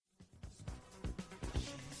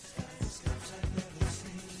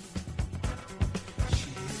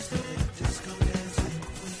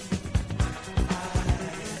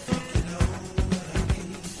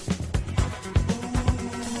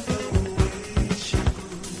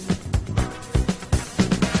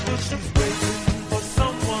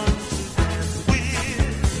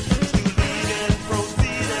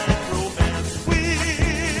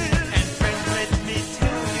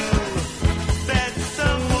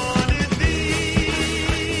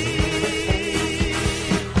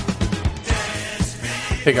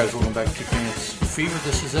Hey guys, welcome back to Dance Fever.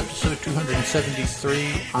 This is episode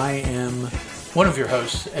 273. I am one of your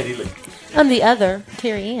hosts, Eddie Lee. I'm the other,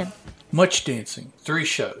 Terry Ann. Much dancing, 3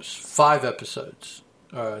 shows, 4 episodes.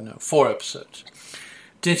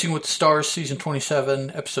 Dancing with the Stars, season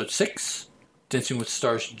 27, episode 6. Dancing with the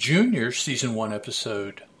Stars Junior, season 1,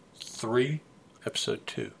 episode 3, episode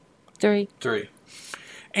 2. 3.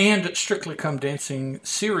 And Strictly Come Dancing,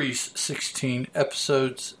 series 16,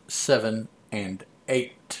 episodes 7 and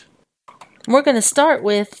 8. We're going to start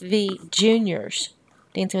with the juniors,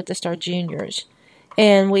 Dancing with the Stars juniors.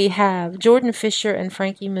 And we have Jordan Fisher and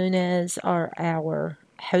Frankie Muniz are our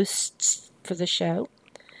hosts for the show.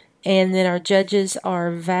 And then our judges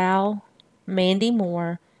are Val, Mandy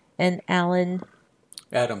Moore, and Adam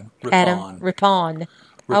Rippon.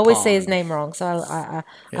 I always say his name wrong, so I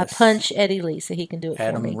punch Eddie Lee so he can do it for me.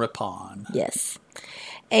 Adam Rippon. Yes.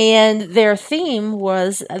 And their theme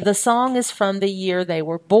was, the song is from the year they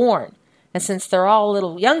were born. And since they're all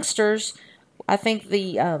little youngsters, I think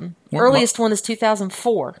the earliest one is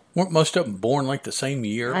 2004. Weren't most of them born like the same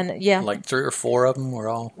year? Yeah. Like 3 or 4 of them were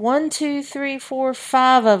all? 1, 2, 3, 4,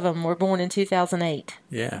 5 of them were born in 2008.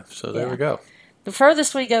 Yeah, so there we go. The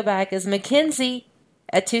furthest we go back is Mackenzie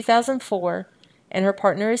at 2004, and her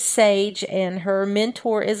partner is Sage, and her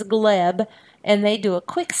mentor is Gleb, and they do a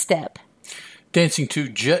quick step. Dancing to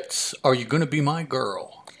Jets, Are You Gonna Be My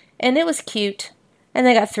Girl? And it was cute, and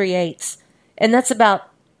they got 3/8. And that's about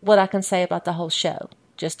what I can say about the whole show,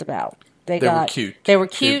 just about. They were cute. They were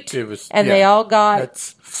cute, they all got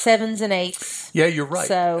 7s and 8s. Yeah, you're right.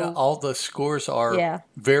 So, all the scores are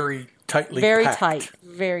very tightly packed.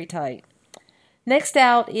 Very tight. Next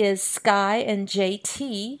out is Sky and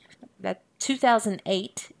JT. That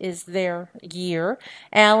 2008 is their year.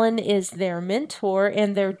 Alan is their mentor,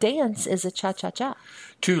 and their dance is a cha-cha-cha.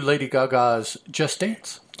 To Lady Gaga's Just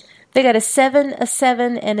Dance. They got a 7, a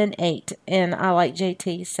 7, and an 8, and I like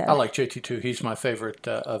JT. So I like JT too. He's my favorite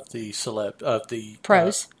of the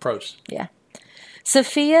pros. Pros. Yeah.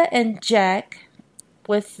 Sophia and Jack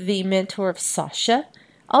with the mentor of Sasha,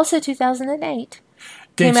 also 2008.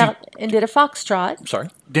 Came out and did a foxtrot.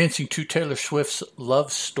 Dancing to Taylor Swift's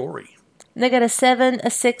Love Story. And they got a 7, a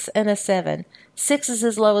 6, and a 7. 6 is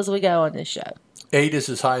as low as we go on this show. 8 is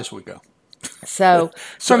as high as we go. So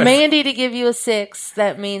for Mandy to give you a 6,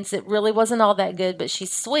 that means it really wasn't all that good, but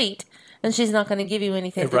she's sweet, and she's not going to give you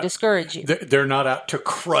anything to discourage you. They're not out to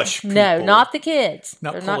crush people. No, not the kids.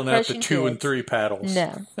 They're pulling out the 2 and 3 paddles.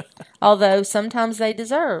 No. Although sometimes they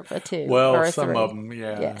deserve a 2 or a 3. Some of them,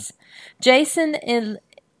 yeah. Yes. Jason and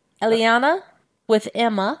Eliana with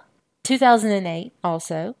Emma, 2008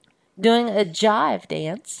 also, doing a jive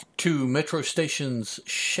dance. To Metro Station's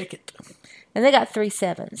Shake It. And they got 3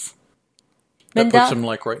 7s. That puts them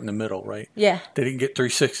like right in the middle, right? Yeah. They didn't get 3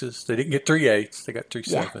 6s. They didn't get 3 8s. They got 3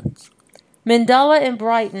 7s. Mandela and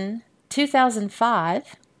Brighton,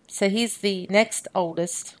 2005. So he's the next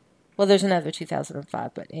oldest. Well, there's another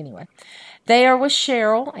 2005, but anyway. They are with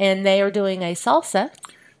Cheryl, and they are doing a salsa.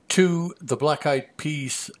 To the Black Eyed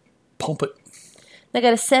Peas, Pump It. They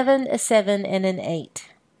got a 7, a 7, and an 8.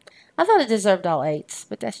 I thought it deserved all 8s,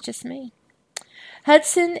 but that's just me.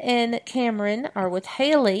 Hudson and Cameron are with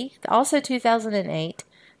Haley, also 2008,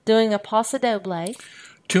 doing a Paso Doble.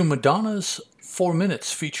 To Madonna's 4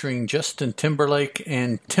 Minutes, featuring Justin Timberlake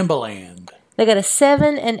and Timbaland. They got a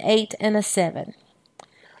 7, an 8, and a 7.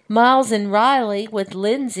 Miles and Riley with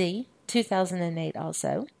Lindsay, 2008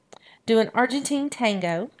 also, doing Argentine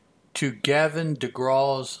Tango. To Gavin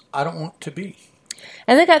DeGraw's I Don't Want to Be.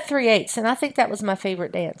 And they got 3/8, and I think that was my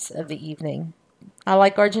favorite dance of the evening. I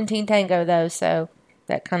like Argentine Tango, though, so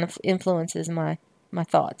that kind of influences my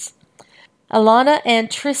thoughts. Alana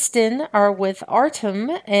and Tristan are with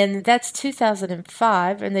Artem, and that's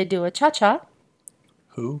 2005, and they do a cha-cha.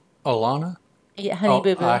 Who? Alana? Yeah, Honey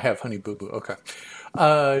Boo Boo. I have Honey Boo Boo, okay.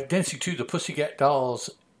 Dancing to the Pussycat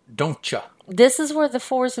Dolls, Don't Ya? This is where the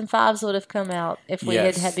 4s and 5s would have come out if we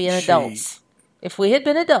had been adults. If we had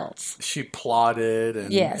been adults. She plotted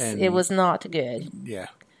and... Yes, and, it was not good. Yeah.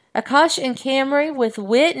 Akash and Camry with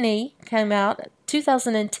Whitney came out.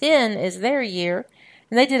 2010 is their year.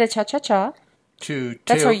 And they did a cha-cha-cha.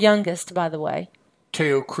 That's her youngest, by the way.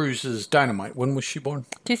 Teo Cruz's Dynamite. When was she born?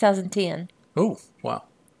 2010. Oh, wow.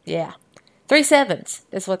 Yeah. 3 7s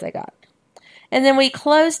is what they got. And then we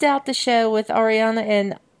closed out the show with Ariana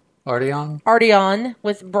and... Ardeon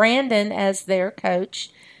with Brandon as their coach.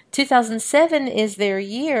 2007 is their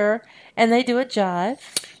year, and they do a jive.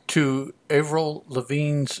 To Avril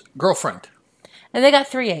Lavigne's Girlfriend. And they got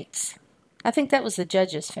 3/8. I think that was the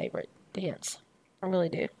judge's favorite dance. I really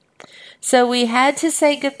do. So we had to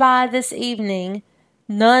say goodbye this evening.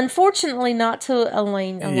 No, unfortunately, not to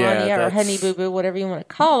Elaine, Alania, or Honey Boo Boo, whatever you want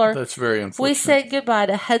to call her. That's very unfortunate. We said goodbye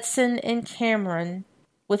to Hudson and Cameron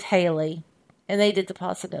with Haley, and they did the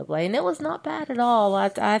Paso Doble, and it was not bad at all.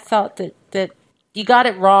 I thought that you got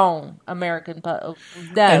it wrong,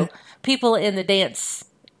 people in the dance.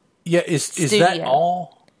 Yeah, is that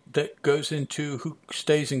all that goes into who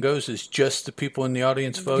stays and goes? Is just the people in the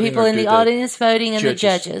audience voting? People in the audience voting and the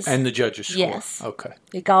judges. And the judges score. Yes. Okay.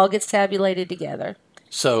 It all gets tabulated together.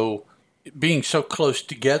 So, being so close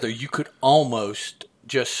together, you could almost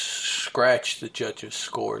just scratch the judges'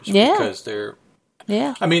 scores. Yeah. Because they're...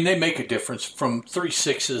 Yeah. I mean, they make a difference from 3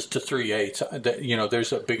 6s to 3 8s.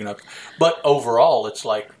 There's a big enough... But overall, it's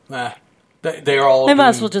like, they're all... They might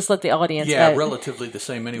as well just let the audience vote. Relatively the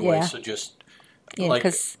same anyway. Yeah. So just... Yeah,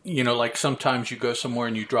 like sometimes you go somewhere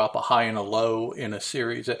and you drop a high and a low in a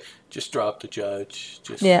series. Just drop the judge.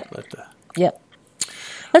 Just let the... Yep.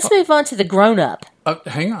 Let's move on to the grown-up.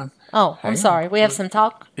 Hang on. Oh, I'm sorry. We have some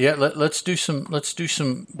talk. Yeah, let's do some.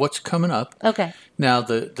 What's coming up? Okay. Now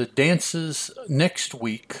the dances next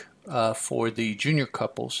week for the junior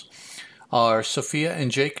couples are Sophia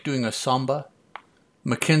and Jake doing a samba.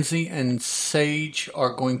 Mackenzie and Sage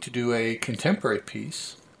are going to do a contemporary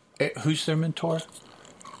piece. Who's their mentor?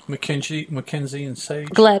 Mackenzie and Sage?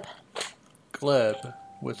 Gleb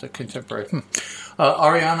with a contemporary.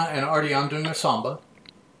 Ariana and Ardian doing a samba.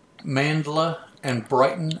 Mandla and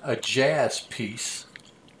Brighton a jazz piece.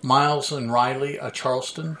 Miles and Riley a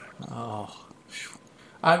Charleston. Oh,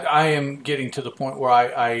 I am getting to the point where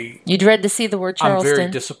I you dread to see the word Charleston. I'm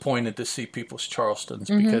very disappointed to see people's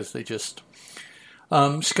Charlestons because they just...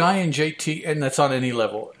 Sky and JT, and that's on any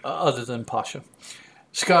level other than Pasha.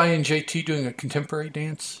 Sky and JT doing a contemporary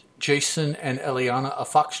dance. Jason and Eliana a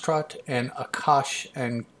foxtrot, and Akash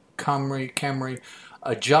and Camry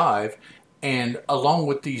a jive. And along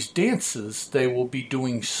with these dances, they will be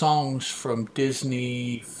doing songs from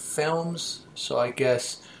Disney films. So I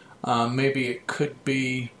guess maybe it could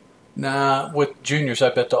be... with juniors, I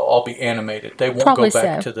bet they'll all be animated. They won't probably go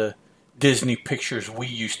back to the Disney pictures we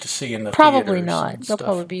used to see in the probably theaters. Not. They'll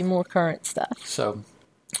probably be more current stuff. So,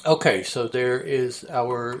 okay, so there is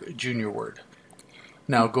our junior word.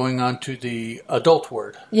 Now going on to the adult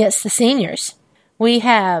word. Yes, the seniors. We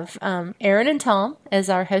have Aaron and Tom as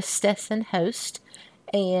our hostess and host,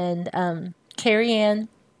 and Carrie Ann,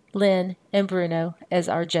 Lynn, and Bruno as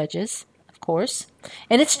our judges, of course.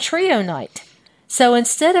 And it's trio night. So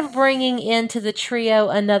instead of bringing into the trio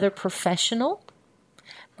another professional,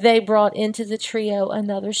 they brought into the trio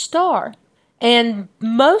another star. And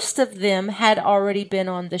most of them had already been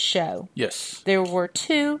on the show. Yes. There were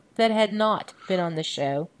 2 that had not been on the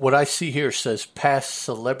show. What I see here says past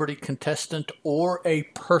celebrity contestant or a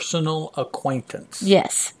personal acquaintance.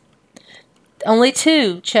 Yes. Only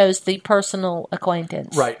 2 chose the personal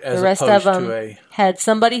acquaintance. Right. As the rest opposed of them to a... had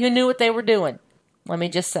somebody who knew what they were doing. Let me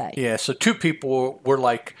just say. Yeah, so 2 people were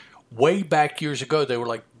like, way back years ago, they were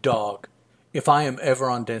like, dog, if I am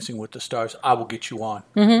ever on Dancing with the Stars, I will get you on.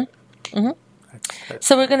 Mm-hmm. Mm-hmm.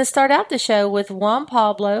 So we're going to start out the show with Juan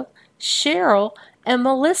Pablo, Cheryl, and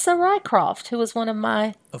Melissa Rycroft, who was one of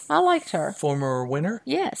my... I liked her. Former winner?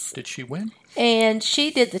 Yes. Did she win? And she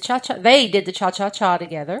did the cha-cha... They did the cha-cha-cha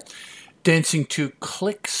together. Dancing to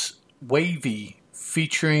Clicks Wavy,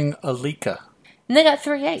 featuring Alika. And they got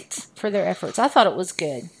 3 8s for their efforts. I thought it was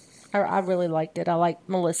good. I really liked it. I like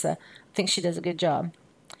Melissa. I think she does a good job.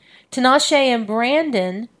 Tinashe and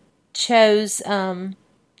Brandon chose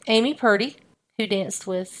Amy Purdy, who danced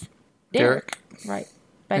with Derek. Right.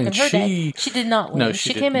 Back in her day. She did not win. No,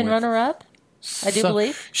 she came in runner-up, I do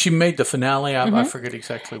believe. She made the finale. I forget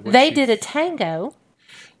exactly what They did a tango.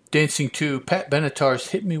 Dancing to Pat Benatar's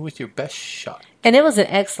Hit Me With Your Best Shot. And it was an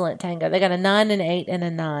excellent tango. They got a 9 and 8 and a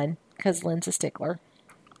 9 because Lynn's a stickler.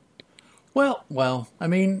 Well, I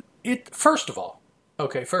mean, first of all,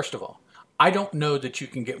 I don't know that you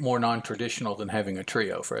can get more non-traditional than having a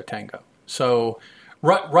trio for a tango. So...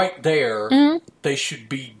 Right there, they should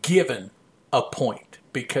be given a point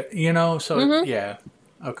because yeah,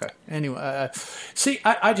 okay. Anyway, see,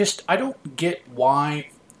 I don't get why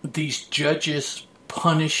these judges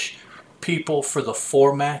punish people for the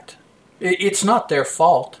format. It's not their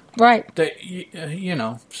fault, right?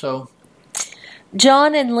 So.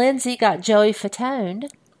 John and Lindsay got Joey Fatone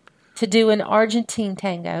to do an Argentine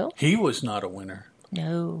tango. He was not a winner.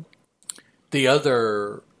 No. The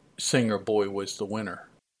other singer boy was the winner.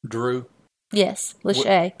 Drew? Yes,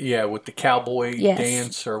 Lachey. With the cowboy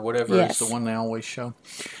dance or whatever is the one they always show.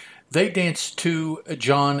 They danced to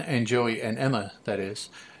John and Joey and Emma, that is,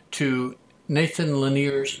 to Nathan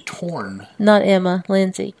Lanier's Torn. Not Emma,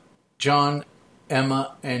 Lindsay. John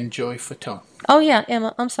Emma and Joey Fatone. Oh, yeah,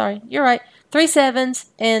 Emma. I'm sorry. You're right. 3 sevens,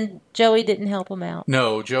 and Joey didn't help him out.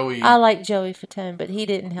 No, Joey. I like Joey Fatone, but he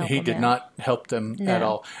didn't help him out. He did not help them No. at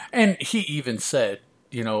all. And he even said,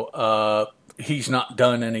 he's not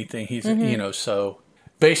done anything. He's, so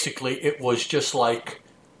basically it was just like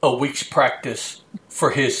a week's practice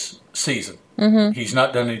for his season. Mm-hmm. He's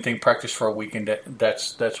not done anything, practice for a week, and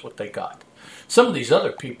that's what they got. Some of these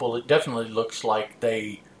other people, it definitely looks like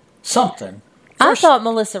something. First, I thought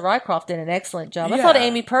Melissa Rycroft did an excellent job. I thought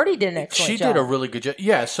Amy Purdy did an excellent job. She did a really good job.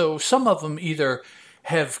 Yeah, so some of them either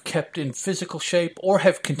have kept in physical shape or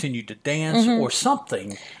have continued to dance or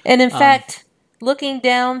something. And in fact, looking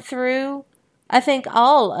down through, I think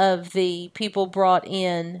all of the people brought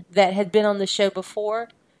in that had been on the show before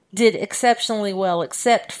did exceptionally well,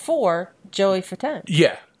 except for Joey Fatone.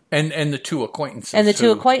 Yeah, and the two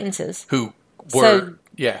acquaintances. Who were,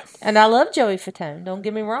 And I love Joey Fatone, don't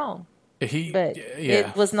get me wrong. But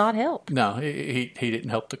it was not help. No, he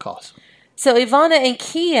didn't help the cause. So Ivana and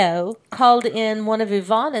Keo called in one of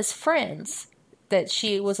Ivana's friends that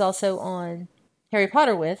she was also on Harry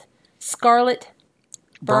Potter with, Scarlett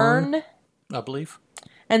Byrne, I believe.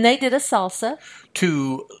 And they did a salsa.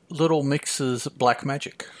 To Little Mix's Black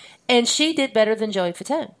Magic. And she did better than Joey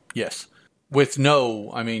Fatone. Yes. With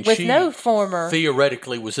no former.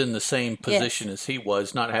 Theoretically was in the same position as he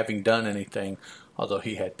was, not having done anything. Although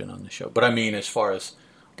he had been on the show. But I mean, as far as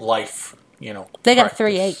life, They got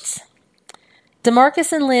 3 8s.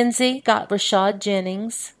 DeMarcus and Lindsay got Rashad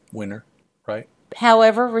Jennings. Winner, right?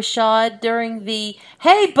 However, Rashad, during the,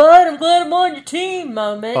 hey, bud, I'm glad I'm on your team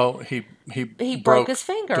moment. Oh, he broke his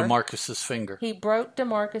finger. DeMarcus's finger. He broke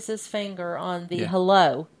DeMarcus's finger on the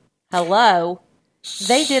hello. Hello.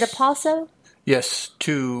 They did a paso? Yes,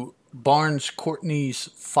 to Barnes Courtney's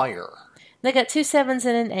Fire. They got 2 7s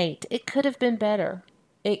and an 8. It could have been better.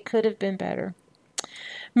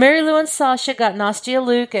 Mary Lou and Sasha got Nastia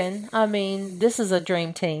Lukin. I mean, this is a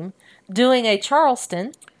dream team. Doing a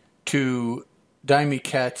Charleston. To Dimey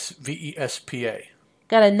Katz VESPA.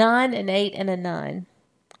 Got a 9, an 8, and a 9.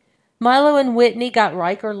 Milo and Whitney got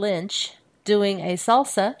Riker Lynch. Doing a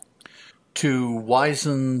salsa. To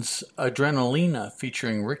Wisen's Adrenalina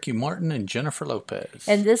featuring Ricky Martin and Jennifer Lopez.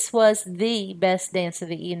 And this was the best dance of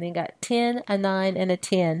the evening. Got 10, a 9, and a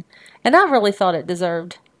 10. And I really thought it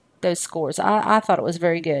deserved those scores. I thought it was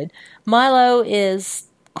very good. Milo is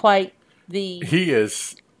quite the... He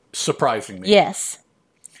is surprising me. Yes.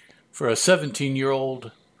 For a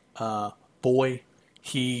 17-year-old boy,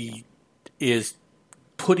 he is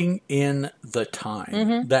putting in the time.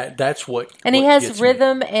 Mm-hmm. That's what. And he has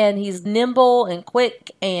rhythm, and he's nimble and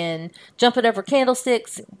quick, and jumping over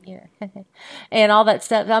candlesticks, and all that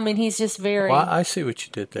stuff. I mean, he's just very. Well, I see what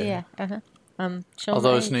you did there. Yeah.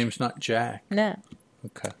 Although his name's not Jack. No.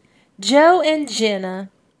 Okay. Joe and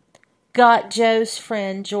Jenna got Joe's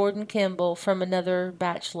friend Jordan Kimball from another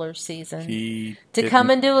Bachelor season to come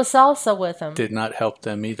and do a salsa with him. Did not help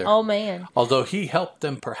them either. Oh, man. Although he helped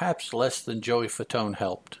them perhaps less than Joey Fatone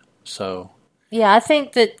helped. So. Yeah, I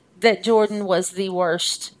think that Jordan was the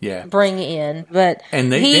worst bring in. But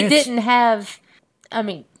he didn't have, I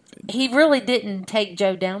mean, he really didn't take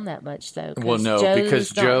Joe down that much, though. Well, no,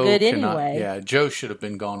 because Joe good anyway. Yeah, Joe should have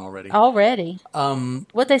been gone already.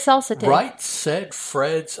 What they salsa to? Right said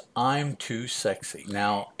Fred's "I'm Too Sexy."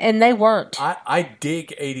 Now, and they weren't. I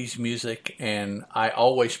dig 80s music, and I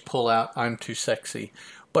always pull out "I'm Too Sexy,"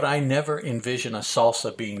 but I never envision a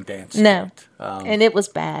salsa being danced. No, and it was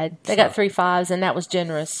bad. They got 3 5s, and that was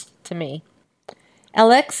generous to me.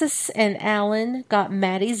 Alexis and Alan got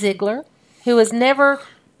Maddie Ziegler, who has never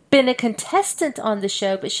been a contestant on the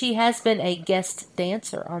show, but she has been a guest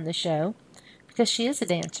dancer on the show because she is a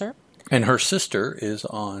dancer. And her sister is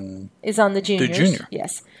on the juniors. The junior.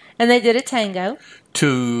 Yes. And they did a tango.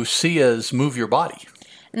 To Sia's Move Your Body.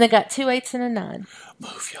 And they got 2 8s and a 9.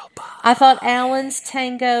 Move your body. I thought Alan's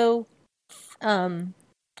tango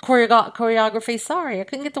choreography, sorry, I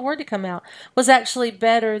couldn't get the word to come out, was actually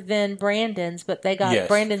better than Brandon's, but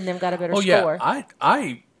Brandon and them got a better score. Yeah,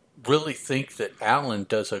 I really think that Alan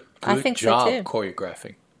does a good job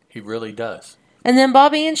choreographing. He really does. And then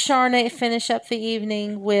Bobby and Sharna finish up the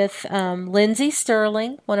evening with Lindsay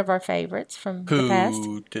Sterling, one of our favorites from the past.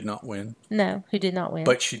 Who did not win. No, who did not win.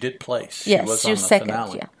 But she did place. Yes, she was on the second.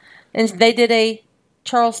 finale. Yeah. And they did a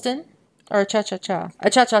Charleston, or a cha-cha-cha.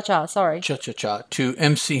 A cha-cha-cha, sorry. Cha-cha-cha. To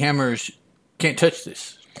MC Hammer's Can't Touch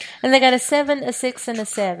This. And they got a 7, a 6, and a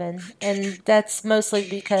 7. And that's mostly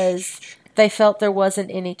because they felt there wasn't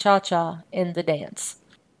any cha-cha in the dance.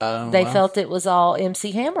 They felt it was all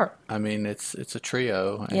MC Hammer. I mean, it's a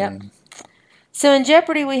trio. And yep. So in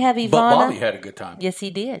Jeopardy, we have Ivana. But Bobby had a good time. Yes, he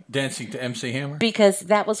did. Dancing to MC Hammer? Because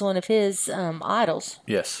that was one of his idols.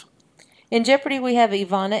 Yes. In Jeopardy, we have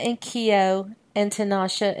Ivana and Keo and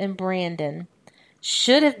Tanasha and Brandon.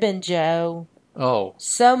 Should have been Joe. Oh.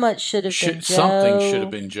 So much should have been Joe. Something should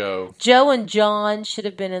have been Joe. Joe and John should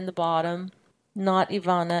have been in the bottom. Not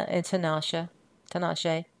Ivana and Tanasha.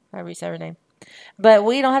 Tanasha, however you say her name. But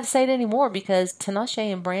we don't have to say it anymore because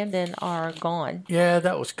Tanasha and Brandon are gone. Yeah,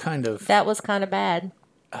 that was kind of... That was kind of bad.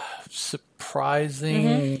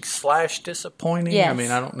 Surprising / disappointing. Yes. I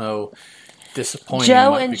mean, I don't know. Disappointing.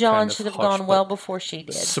 Joe and John should have gone well before she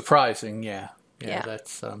did. Surprising, yeah. Yeah,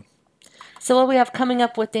 that's... So what do we have coming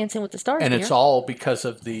up with Dancing with the Stars And here? it's all because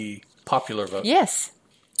of the popular vote. Yes.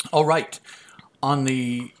 All right. On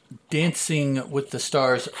the Dancing with the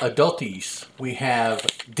Stars adulties, we have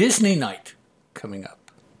Disney Night coming up.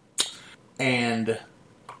 And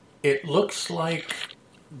it looks like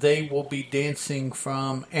they will be dancing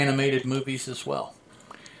from animated movies as well.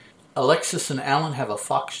 Alexis and Alan have a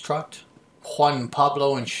foxtrot. Juan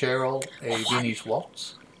Pablo and Cheryl a Viennese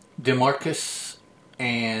waltz. DeMarcus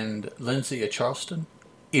and Lindsay a Charleston.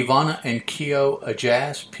 Ivana and Keo a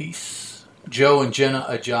jazz piece. Joe and Jenna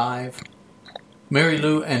a jive. Mary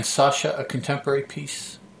Lou and Sasha a contemporary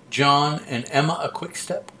piece. John and Emma a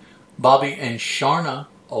quickstep. Bobby and Sharna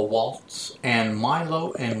a waltz. And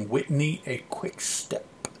Milo and Whitney a quickstep.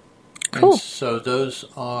 Cool. And so those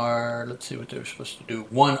are, let's see what they're supposed to do.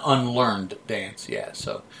 One unlearned dance, yeah.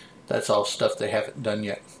 So that's all stuff they haven't done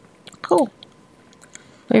yet. Cool.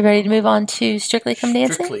 Are we ready to move on to Strictly Come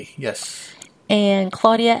Dancing? Strictly, yes. And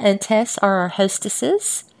Claudia and Tess are our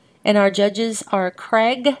hostesses. And our judges are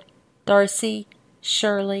Craig, Darcy,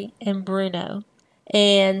 Shirley, and Bruno.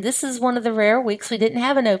 And this is one of the rare weeks we didn't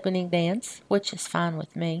have an opening dance, which is fine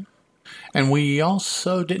with me. And we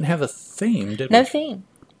also didn't have a theme, did we? No theme.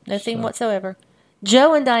 No theme whatsoever.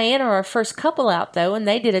 Joe and Diane are our first couple out, though, and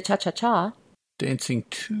they did a cha-cha-cha. Dancing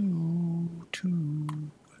to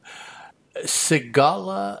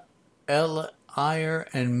Sigala, El Iyer,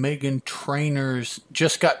 and Megan Trainor's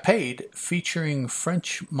Just Got Paid, featuring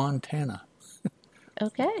French Montana.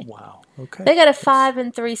 Okay. Wow. Okay. They got a 5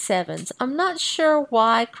 and 3 sevens. I'm not sure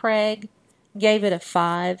why Craig gave it a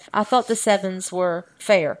 5. I thought the 7s were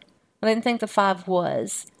fair. I didn't think the 5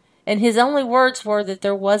 was. And his only words were that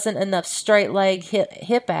there wasn't enough straight leg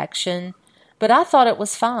hip action. But I thought it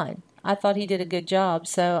was fine. I thought he did a good job.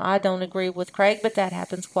 So I don't agree with Craig, but that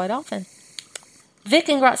happens quite often. Vic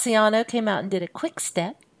and Graziano came out and did a quick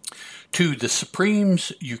step. To the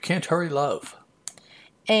Supremes, You Can't Hurry Love.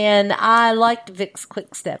 And I liked Vic's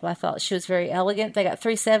quick step. I thought she was very elegant. They got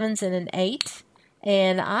 3 7s and an 8.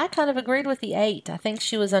 And I kind of agreed with the 8. I think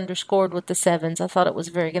she was underscored with the 7s. I thought it was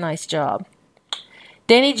a very nice job.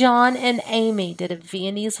 Danny John and Amy did a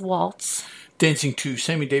Viennese waltz. Dancing to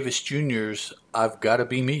Sammy Davis Jr.'s I've Gotta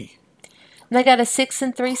Be Me. They got a 6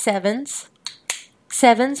 and 3 7s.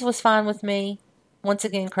 7s was fine with me. Once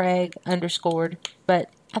again, Craig underscored. But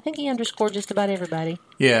I think he underscored just about everybody.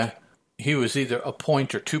 Yeah. He was either a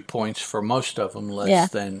point or 2 points for most of them,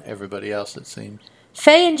 less than everybody else, it seems.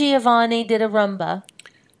 Faye and Giovanni did a rumba.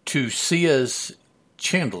 To Sia's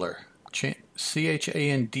Chandler. Chandelier?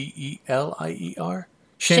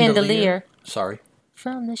 Chandelier. Sorry.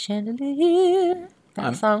 From the chandelier.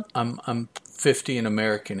 That song. I'm 50 in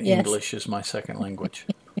American. Yes. English is my second language.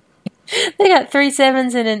 They got 3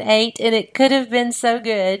 7s and an 8, and it could have been so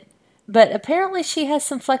good. But apparently she has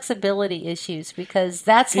some flexibility issues because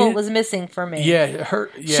that's what was missing for me. Yeah,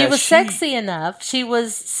 she was sexy enough. She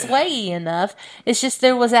was swayy enough. It's just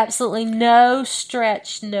there was absolutely no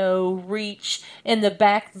stretch, no reach in the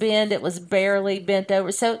back bend. It was barely bent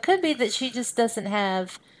over. So it could be that she just doesn't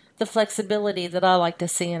have the flexibility that I like to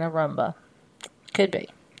see in a rumba. Could be.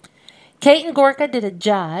 Kate and Gorka did a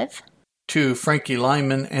jive. To Frankie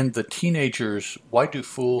Lyman and the Teenagers, Why Do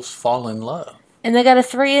Fools Fall in Love? And they got a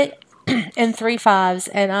 3 and 3 5s,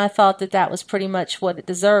 and I thought that was pretty much what it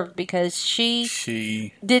deserved because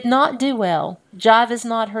she did not do well. Jive is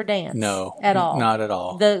not her dance. No. At all. Not at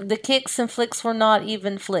all. The kicks and flicks were not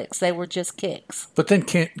even flicks. They were just kicks. But then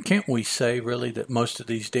can't we say really that most of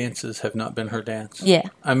these dances have not been her dance? Yeah.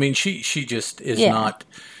 I mean, she just is not...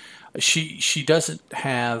 She doesn't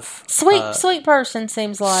have... Sweet person,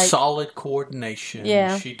 seems like. Solid coordination.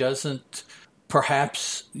 Yeah. She doesn't...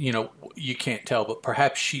 Perhaps, you can't tell, but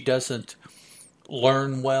perhaps she doesn't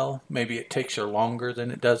learn well. Maybe it takes her longer than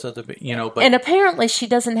it does other, but... And apparently she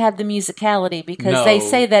doesn't have the musicality because they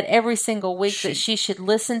say that every single week that she should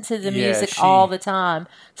listen to the music all the time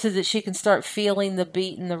so that she can start feeling the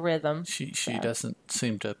beat and the rhythm. She doesn't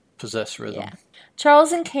seem to possess rhythm. Yeah.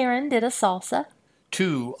 Charles and Karen did a salsa.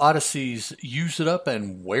 2, Odyssey's Use It Up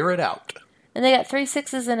and Wear It Out. And they got 3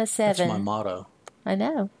 6s and a 7. That's my motto. I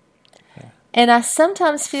know. And I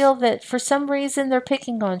sometimes feel that for some reason they're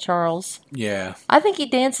picking on Charles. Yeah. I think he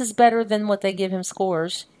dances better than what they give him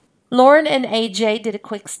scores. Lauren and AJ did a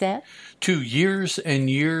quick step. 2, Years and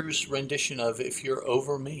Years rendition of If You're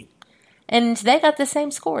Over Me. And they got the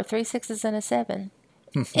same score, 3 6s and a 7.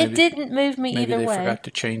 It didn't move me either way. Maybe they forgot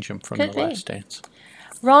to change them from Could the be. last dance.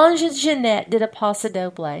 Range and Jeanette did a Paso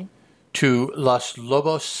Doble. 2, Los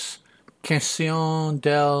Lobos, Canción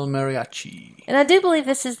del Mariachi. And I do believe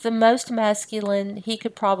this is the most masculine he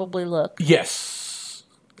could probably look. Yes.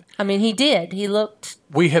 I mean, he did. He looked...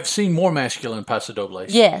 We have seen more masculine Paso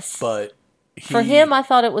Dobles. Yes. But for him, I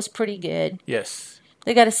thought it was pretty good. Yes.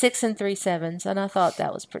 They got a 6 and 3 7s, and I thought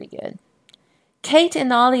that was pretty good. Kate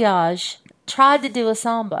and Aliage tried to do a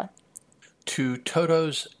samba. 2,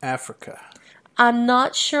 Toto's Africa. I'm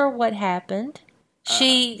not sure what happened.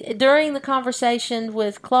 During the conversation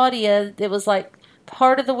with Claudia, it was like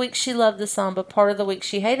part of the week she loved the samba, part of the week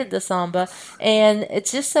she hated the samba, and it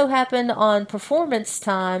just so happened on performance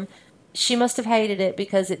time, she must have hated it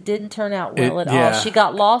because it didn't turn out well at all. She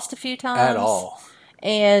got lost a few times. At all.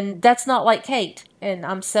 And that's not like Kate. And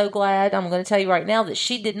I'm so glad, I'm going to tell you right now, that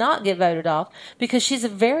she did not get voted off because she's a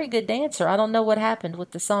very good dancer. I don't know what happened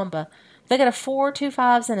with the samba. They got a 4, 2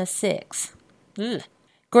 5s, and a 6. Ugh.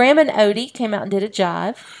 Graham and Odie came out and did a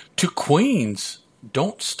jive. 2, Queens,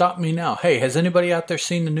 Don't Stop Me Now. Hey, has anybody out there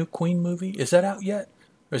seen the new Queen movie? Is that out yet?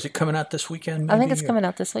 Or is it coming out this weekend? Maybe? I think it's coming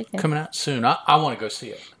out this weekend. Coming out soon. I want to go see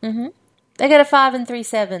it. Mm-hmm. They got a 5 and 3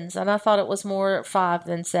 7s, and I thought it was more 5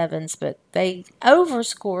 than 7s, but they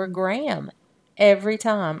overscore Graham every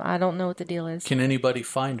time. I don't know what the deal is. Can anybody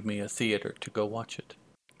find me a theater to go watch it?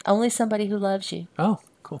 Only somebody who loves you. Oh,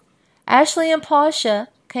 cool. Ashley and Pasha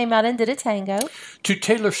came out and did a tango. 2,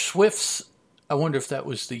 Taylor Swift's, I wonder if that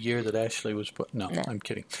was the year that Ashley was put. No, I'm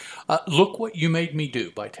kidding. Look What You Made Me Do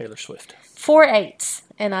by Taylor Swift. 4 8s,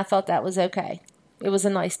 and I thought that was okay. It was a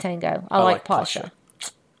nice tango. I like Pasha.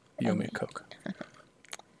 You owe me a Coke.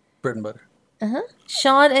 Bread and butter.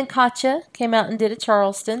 Sean and Katja came out and did a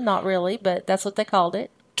Charleston. Not really, but that's what they called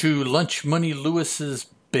it. 2, Lunch Money Lewis's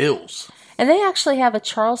Bills. And they actually have a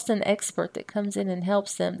Charleston expert that comes in and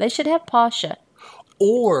helps them. They should have Pasha.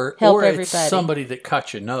 Or everybody. It's somebody that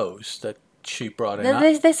Katja knows that she brought in.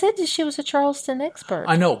 No, they said that she was a Charleston expert.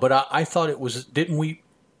 I know, but I thought it was... Didn't we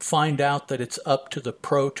find out that it's up to the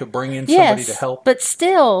pro to bring in somebody to help? But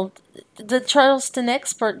still, the Charleston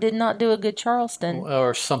expert did not do a good Charleston.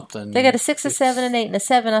 Or something. They got a 6, a 7, an 8, and a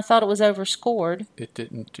 7. I thought it was overscored. It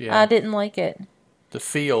didn't, yeah. I didn't like it. The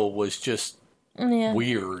feel was just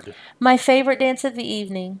weird. My favorite dance of the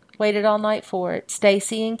evening. Waited all night for it.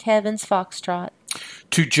 Stacy and Kevin's Foxtrot.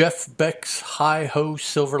 2, Jeff Beck's Hi-Ho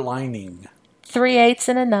Silver Lining. 3 8s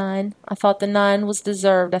and a 9. I thought the 9 was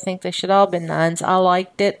deserved. I think they should all been 9s. I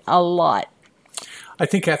liked it a lot. I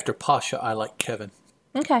think after Pasha, I like Kevin.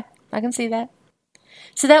 Okay, I can see that.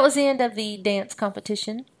 So that was the end of the dance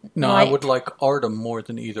competition. No, I would like Artem more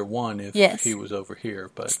than either one if he was over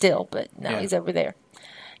here. But he's over there.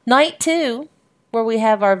 Night 2, where we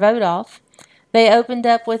have our vote off, they opened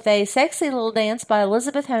up with a sexy little dance by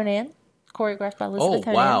Elizabeth Honan, choreographed by Elizabeth Honan.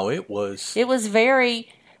 Oh, wow, it was... It was very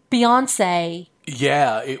Beyonce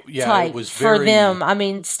type it was very... for them. I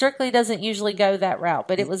mean, Strictly doesn't usually go that route,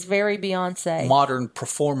 but it was very Beyonce. Modern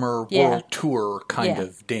performer world tour kind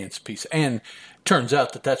of dance piece. And turns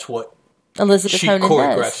out that that's what Elizabeth Honan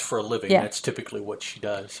choreographs does. for a living. Yeah. That's typically what she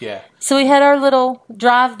does, yeah. So we had our little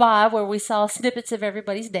drive-by where we saw snippets of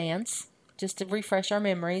everybody's dance, just to refresh our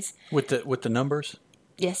memories. With the numbers?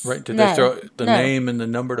 Yes. Right? Did they throw the name and the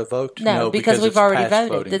number to vote? No, because we've already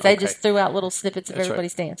voted. They just threw out little snippets of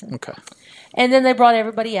everybody's dancing. Okay. And then they brought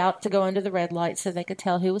everybody out to go under the red light so they could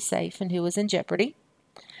tell who was safe and who was in jeopardy.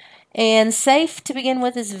 And safe to begin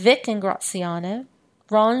with is Vic and Graziano,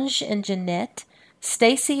 Range and Jeanette,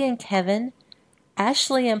 Stacy and Kevin,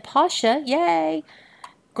 Ashley and Pasha, yay,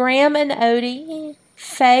 Graham and Odie,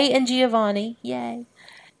 Faye and Giovanni, yay,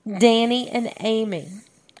 Danny and Amy.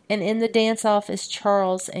 And in the dance-off is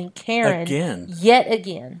Charles and Karen. Yet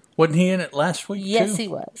again. Wasn't he in it last week, Yes, too? he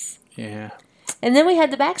was. Yeah. And then we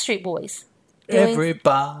had the Backstreet Boys.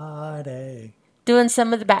 Everybody. Doing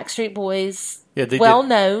some of the Backstreet Boys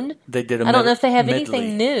known. They did I don't know if they have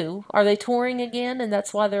anything new. Are they touring again, and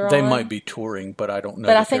that's why they're on? They might be touring, but I don't know.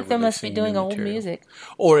 But I think they must be doing old music.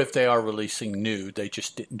 Or if they are releasing new, they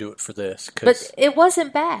just didn't do it for this. But it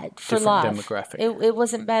wasn't bad for live. Demographic. It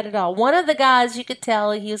wasn't bad at all. One of the guys, you could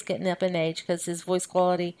tell he was getting up in age because his voice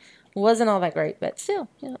quality wasn't all that great, but still,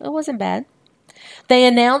 it wasn't bad. They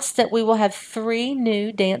announced that we will have 3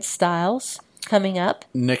 new dance styles. coming up.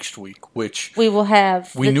 next week, which We will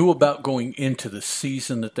have... we knew about going into the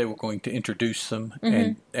season that they were going to introduce them,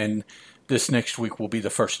 and this next week will be the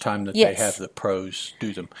first time that they have the pros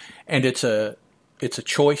do them. And it's a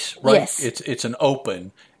choice, right? Yes. It's an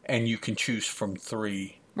open, and you can choose from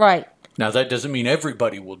 3. Right. Now, that doesn't mean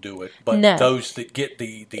everybody will do it, but those that get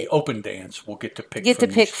the open dance will get to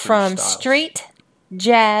pick from street,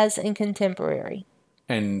 jazz, and contemporary.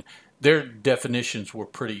 And their definitions were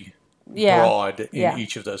pretty broad in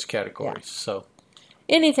each of those categories. Yeah. So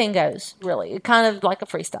anything goes, really. Kind of like a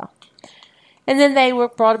freestyle. And then they were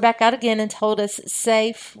brought it back out again and told us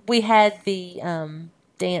safe. We had the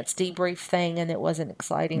dance debrief thing, and it wasn't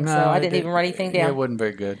exciting, so I didn't even write anything down. It wasn't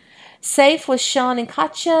very good. Safe was Sean and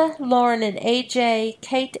Katya, Lauren and AJ,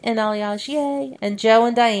 Kate and Aliagier, and Joe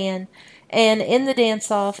and Diane. And in the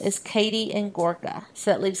dance-off is Katie and Gorka. So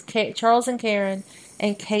that leaves Charles and Karen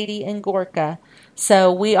and Katie and Gorka.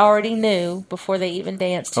 So we already knew before they even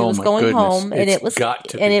danced who was going home, and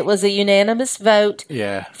it was a unanimous vote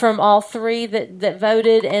from all 3 that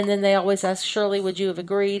voted. And then they always asked Shirley, "Would you have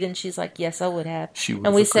agreed?" And she's like, "Yes, I would have."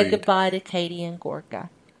 And we said goodbye to Katie and Gorka,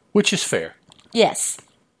 which is fair. Yes,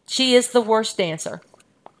 she is the worst dancer.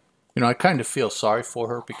 I kind of feel sorry for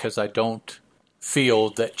her because I don't feel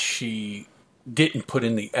that she didn't put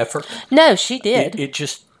in the effort. No, she did. It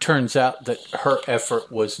just turns out that her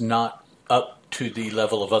effort was not up to the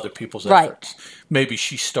level of other people's efforts. Maybe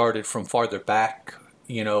she started from farther back,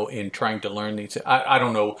 in trying to learn these. I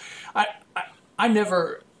don't know. I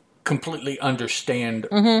never completely understand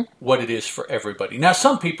what it is for everybody. Now,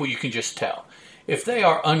 some people you can just tell. If they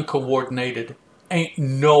are uncoordinated, ain't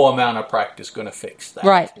no amount of practice going to fix that.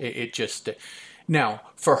 Right. It just... Now,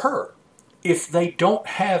 for her, if they don't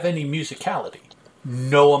have any musicality,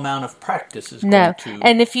 no amount of practice is going to...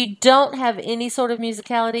 And if you don't have any sort of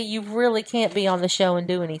musicality, you really can't be on the show and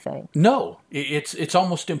do anything. No. It's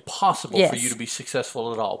almost impossible for you to be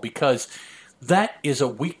successful at all, because that is a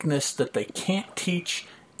weakness that they can't teach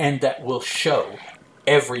and that will show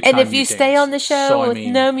every time. And if you stay on the show with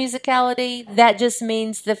no musicality, that just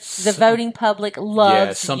means the voting public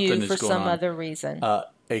loves you for some other reason.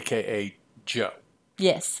 A.K.A. Joe.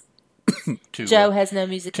 Yes. Joe has no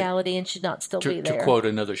musicality and should not still be there. To quote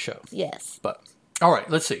another show. Yes. But, all right,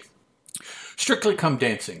 let's see. Strictly Come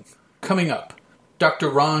Dancing. Coming up, Dr.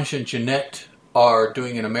 Ranj and Jeanette are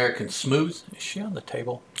doing an American Smooth. Is she on the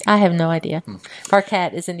table? I have no idea. Our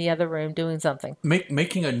cat is in the other room doing something.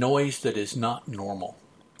 Making a noise that is not normal.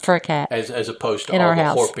 For a cat. As opposed to all the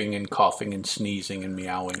horping and coughing and sneezing and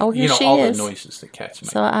meowing. Oh, here she all is. The noises that cats make.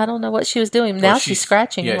 So I don't know what she was doing. Now she's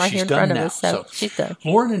scratching right here in front of us. So she's done.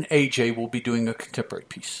 Lauren and AJ will be doing a contemporary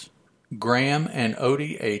piece. Graham and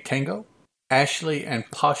Odie a tango. Ashley and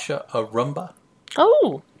Pasha a rumba.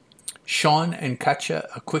 Oh. Sean and Katya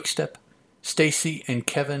a quickstep. Stacy and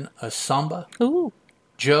Kevin a samba. Ooh.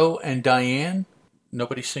 Joe and Diane.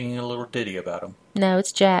 Nobody's singing a little ditty about them. No,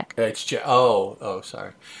 it's Jack. It's Jack. Oh,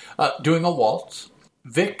 sorry. Doing a waltz.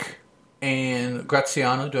 Vic and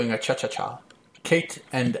Graziano doing a cha-cha-cha. Kate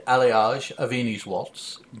and Aliage a Viennese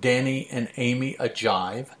waltz. Danny and Amy a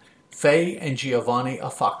jive. Faye and Giovanni a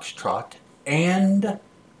foxtrot. And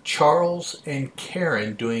Charles and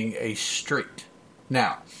Karen doing a street.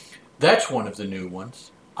 Now, that's one of the new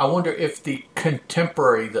ones. I wonder if the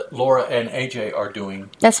contemporary that Laura and AJ are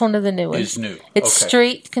doing... That's one of the new ones. ...is new. It's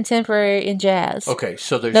street, contemporary, and jazz. Okay,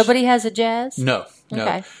 so there's... Nobody has a jazz? No.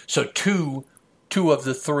 Okay. So two of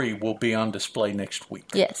the 3 will be on display next week.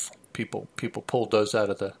 Yes. People pulled those out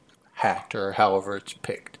of the hat or however it's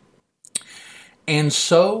picked. And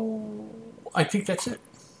so I think that's it.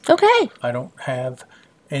 Okay. I don't have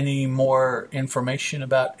any more information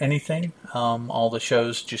about anything. All the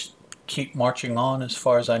shows just keep marching on as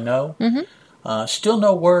far as I know. Mm-hmm. Still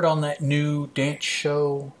no word on that new dance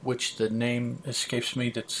show, which the name escapes me,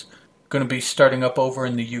 that's going to be starting up over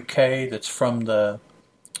in the UK, that's from the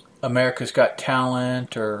America's Got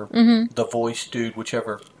Talent or The Voice dude,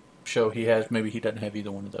 whichever show he has. Maybe he doesn't have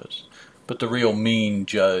either one of those. But the real mean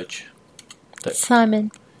judge.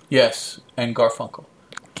 Simon. Yes, and Garfunkel.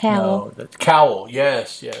 Cowell. No, that's Cowell.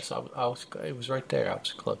 Yes. I was. It was right there. I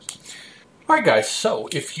was close. All right, guys. So,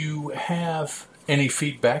 if you have any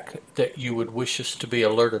feedback that you would wish us to be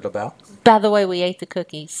alerted about. By the way, we ate the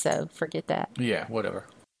cookies, so forget that. Yeah, whatever.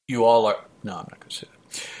 You all are. No, I'm not going to say that.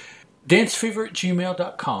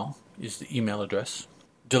 dancefever@gmail.com is the email address.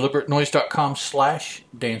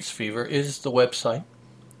 deliberatenoise.com/dancefever is the website.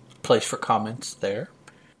 Place for comments there.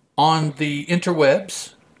 On the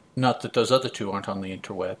interwebs, not that those other two aren't on the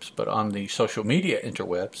interwebs, but on the social media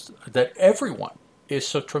interwebs that everyone is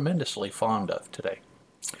so tremendously fond of today.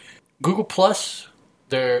 Google Plus,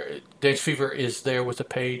 Dance Fever is there with a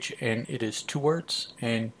page, and it is 2 words,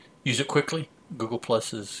 and use it quickly. Google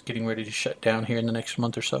Plus is getting ready to shut down here in the next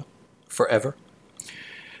month or so. Forever.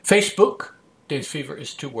 Facebook, Dance Fever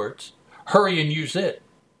is 2 words. Hurry and use it.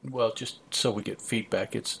 Well, just so we get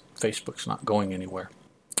feedback, Facebook's not going anywhere.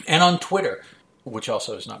 And on Twitter, which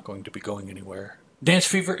also is not going to be going anywhere, Dance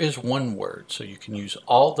Fever is 1 word, so you can use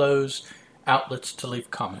all those outlets to leave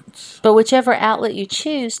comments. But whichever outlet you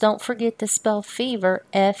choose, don't forget to spell fever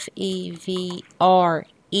Fevre,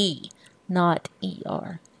 not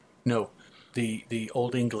ER. No, the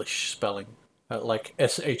Old English spelling, like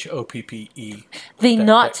SHOPPE.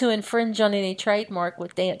 Not to infringe on any trademark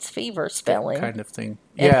with Dance Fever spelling. Kind of thing.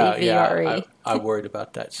 Fevre. Yeah. I worried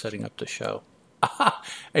about that setting up the show.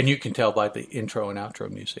 And you can tell by the intro and outro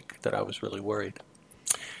music that I was really worried.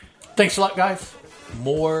 Thanks a lot, guys.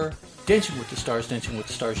 More Dancing with the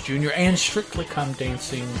Stars Junior, and Strictly Come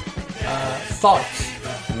Dancing thoughts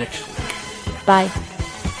next week. Bye.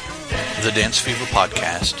 The Dance Fever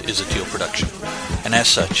podcast is a Teal production, and as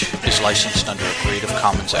such is licensed under a Creative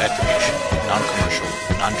Commons Attribution, Non-Commercial,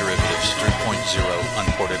 Non-Derivatives 3.0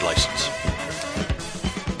 Unported license.